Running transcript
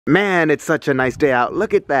Man, it's such a nice day out.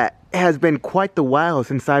 Look at that. It has been quite the while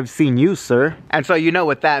since I've seen you, sir. And so you know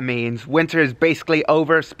what that means. Winter is basically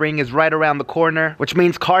over. Spring is right around the corner, which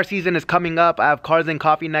means car season is coming up. I have Cars and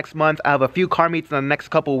Coffee next month. I have a few car meets in the next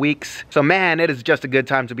couple weeks. So man, it is just a good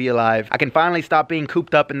time to be alive. I can finally stop being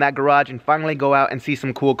cooped up in that garage and finally go out and see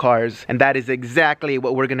some cool cars. And that is exactly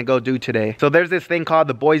what we're gonna go do today. So there's this thing called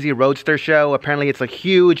the Boise Roadster Show. Apparently it's a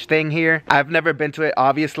huge thing here. I've never been to it,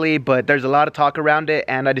 obviously, but there's a lot of talk around it,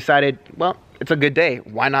 and I decided, well, it's a good day.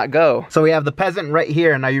 Why not go? So we have the peasant right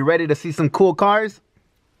here. And are you ready to see some cool cars?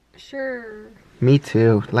 Sure. Me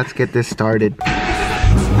too. Let's get this started.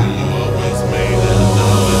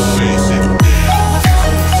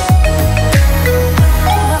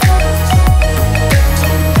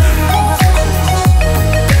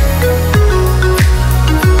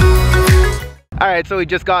 Alright, so we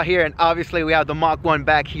just got here and obviously we have the Mach 1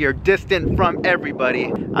 back here, distant from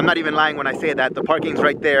everybody. I'm not even lying when I say that. The parking's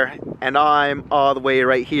right there and I'm all the way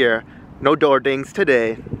right here. No door dings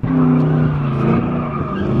today. Yeah,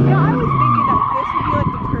 I was thinking that this would be like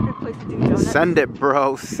the perfect place to do donuts. Send it,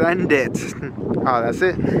 bro. Send it. Oh, that's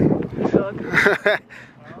it?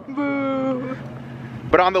 Boo.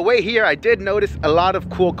 But on the way here, I did notice a lot of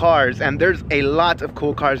cool cars, and there's a lot of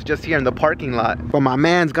cool cars just here in the parking lot. But my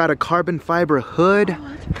man's got a carbon fiber hood. Oh,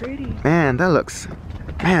 that's pretty. Man, that looks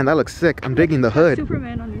sick. I'm digging the hood.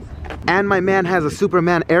 Superman on this. And my man has a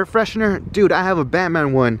Superman air freshener. Dude, I have a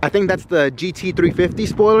Batman one. I think that's the GT350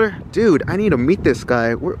 spoiler. Dude, I need to meet this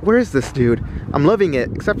guy. Where is this dude? I'm loving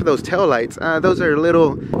it, except for those taillights. Those are a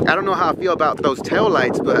little, I don't know how I feel about those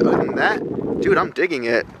taillights, but other than that, dude, I'm digging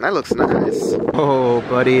it. That looks nice. Oh,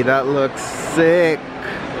 buddy, that looks sick.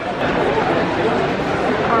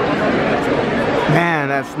 Man,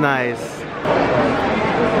 that's nice.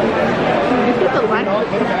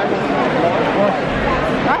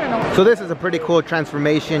 So this is a pretty cool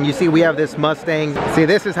transformation. You see we have this Mustang. See,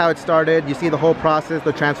 this is how it started. You see the whole process,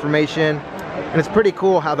 the transformation. And it's pretty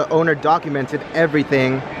cool how the owner documented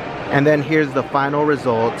everything. And then here's the final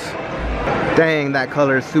result. Dang, that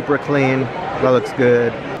color is super clean. That looks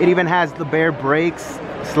good. It even has the bare brakes,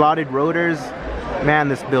 slotted rotors. Man,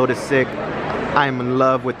 this build is sick. I'm in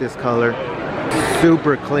love with this color.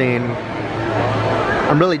 Super clean.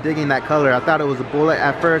 I'm really digging that color. I thought it was a bullet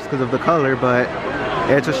at first because of the color, but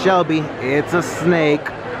it's a Shelby. It's a snake.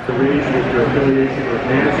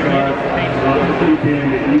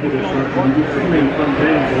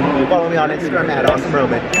 Follow me on Instagram at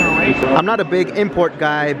Ozomeroman. I'm not a big import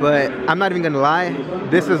guy, but I'm not even gonna lie.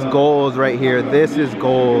 This is goals right here. This is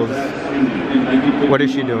goals. What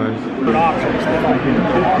is she doing?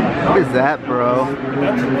 What is that, bro?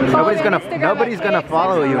 Nobody's gonna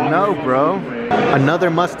follow you. No, bro. Another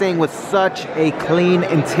Mustang with such a clean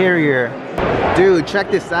interior. Dude, check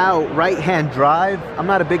this out. Right-hand drive. I'm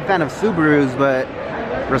not a big fan of Subarus, but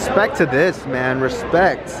respect to this, man.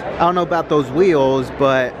 Respect. I don't know about those wheels,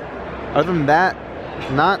 but other than that,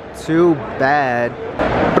 not too bad.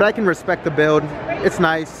 But I can respect the build. It's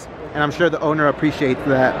nice, and I'm sure the owner appreciates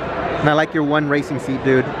that. And I like your one racing seat,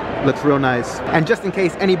 dude. Looks real nice. And just in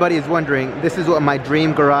case anybody is wondering, this is what my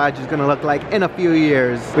dream garage is gonna look like in a few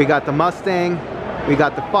years. We got the Mustang, we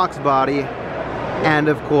got the Fox body, and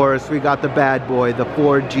of course, we got the bad boy, the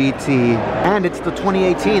Ford GT. And it's the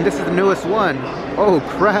 2018, this is the newest one. Oh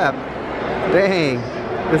crap, dang.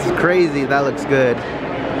 This is crazy, that looks good.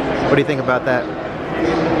 What do you think about that?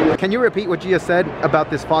 Can you repeat what you just said about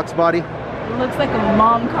this Fox body? It looks like a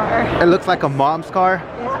mom car. It looks like a mom's car?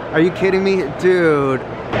 Yeah. Are you kidding me? Dude.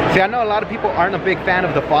 See, I know a lot of people aren't a big fan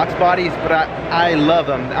of the Fox bodies, but I love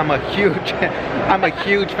them. I'm a huge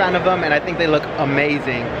fan of them, and I think they look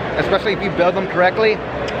amazing. Especially if you build them correctly,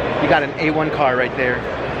 you got an A1 car right there.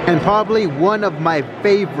 And probably one of my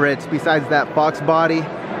favorites besides that Fox body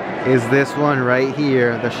is this one right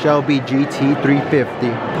here, the Shelby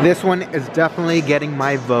GT350. This one is definitely getting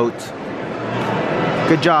my vote.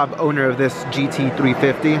 Good job, owner of this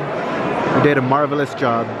GT350. You did a marvelous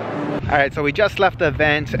job. All right, so we just left the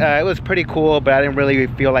event. It was pretty cool, but I didn't really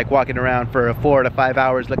feel like walking around for 4 to 5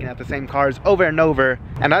 hours looking at the same cars over and over.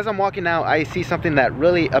 And as I'm walking out, I see something that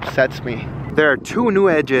really upsets me. There are two new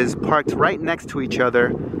edges parked right next to each other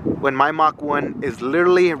when my Mach 1 is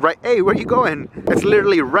literally right. Hey, where are you going? It's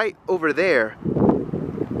literally right over there.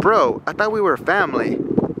 Bro, I thought we were family.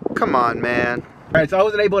 Come on, man. Alright, so I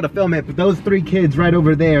wasn't able to film it, but those three kids right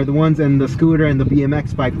over there, the ones in the scooter and the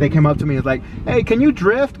BMX bike, they came up to me and was like, hey, can you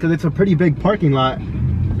drift? Because it's a pretty big parking lot.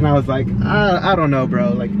 And I was like, I don't know,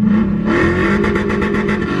 bro. Like,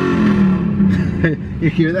 you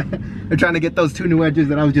hear that? They're trying to get those two new edges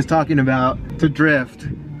that I was just talking about to drift.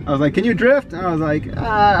 I was like, can you drift? And I was like,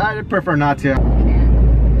 I'd prefer not to.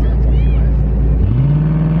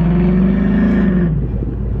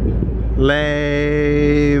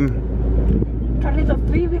 Lame. Try to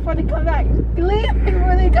leave before they come back. Leave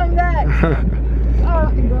before they come back.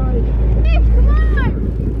 Oh my god. Hey, come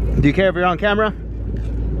on. Do you care if you're on camera?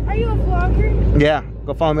 Are you a vlogger? Yeah,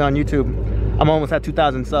 go follow me on YouTube. I'm almost at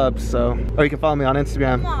 2,000 subs, so, or you can follow me on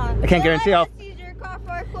Instagram. I can't guarantee how.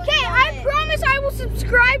 Okay, I promise I will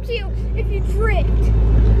subscribe to you if you drift.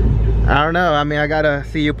 I don't know. I mean, I gotta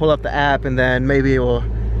see you pull up the app, and then maybe we'll.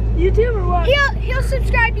 YouTube or what? He'll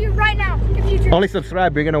subscribe to you right now if you drift. Only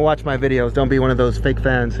subscribe. You're gonna watch my videos. Don't be one of those fake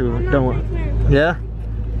fans who don't want. Yeah.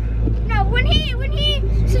 No, when he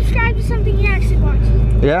subscribes to something, he actually watches.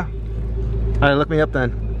 Yeah. All right, look me up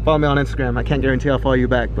then. Follow me on Instagram. I can't guarantee I'll follow you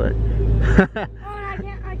back, but. Oh, I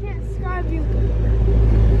can't subscribe you.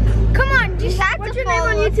 Come on, just what's your name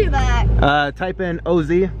on YouTube? Type in OZ.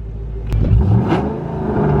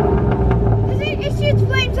 It shoots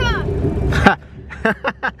flames off.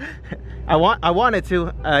 I want it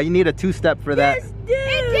to. You need a two-step for that. This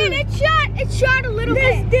dude. It shot a little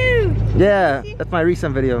bit. This dude. Yeah, that's my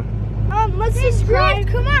recent video. Let's subscribe.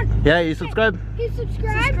 Come on. Yeah, you subscribe? He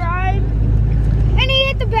subscribed. And he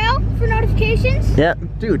hit the bell for notifications. Yeah,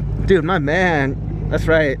 dude, my man. That's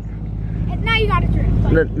right. And now you gotta drift.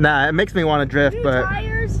 Like, Nah, it makes me want to drift, new but.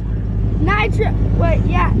 Tires. Nitro. Wait,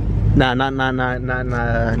 yeah. Nah, not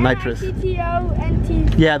nitrous. TTO,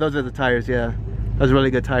 NT. Yeah, those are the tires. Yeah, those are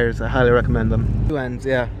really good tires. I highly recommend them. Two ends,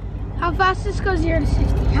 yeah. How fast does this go 0 to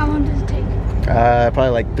 60? How long does it take? Probably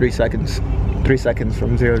like 3 seconds. 3 seconds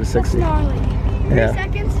from 0 to 60. That's gnarly. 3 Yeah.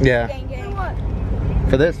 seconds? Yeah. Gang, gang. For what?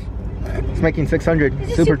 For this, it's making 600. Is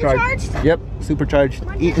it Supercharged. supercharged? Yep, supercharged.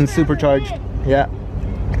 Mine's Eating just supercharged. Yeah.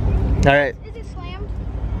 All right. Is it slammed?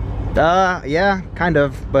 Yeah, kind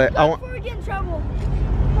of, but I Go want. before we get in trouble.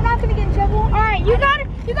 We're not gonna get in trouble. All right, you gotta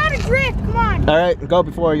drift. Come on. All right, go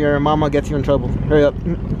before your mama gets you in trouble. Hurry up.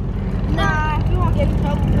 Nah, you won't get in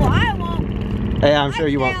trouble. Well, I won't. Hey, I'm sure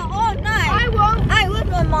you won't. All night. I won't. I with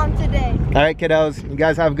my mom today. All right, kiddos, you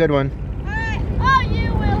guys have a good one. All right. Oh,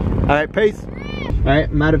 you will. All right, peace. All right,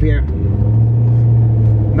 I'm out of here.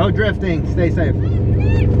 No drifting. Stay safe.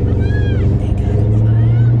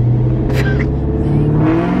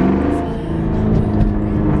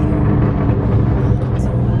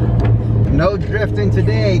 No drifting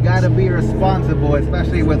today. Gotta be responsible,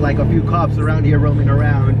 especially with like a few cops around here roaming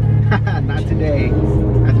around. Not today,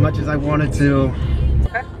 as much as I wanted to.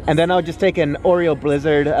 And then I'll just take an Oreo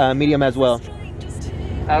Blizzard medium as well.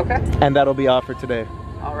 Okay. And that'll be all for today.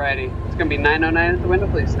 Alrighty. It's gonna be 909 at the window,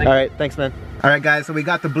 please. Thank All right, thanks, man. All right, guys, so we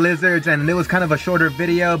got the Blizzards, and it was kind of a shorter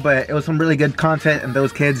video, but it was some really good content, and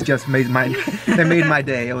those kids just made my they made my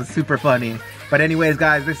day. It was super funny. But anyways,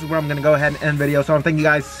 guys, this is where I'm gonna go ahead and end the video. So I want to thank you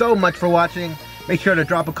guys so much for watching. Make sure to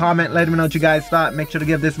drop a comment, let me know what you guys thought. Make sure to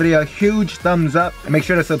give this video a huge thumbs up, and make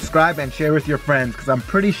sure to subscribe and share with your friends, because I'm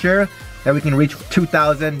pretty sure that we can reach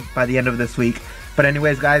 2,000 by the end of this week. But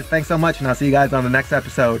anyways, guys, thanks so much, and I'll see you guys on the next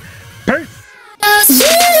episode. Peace!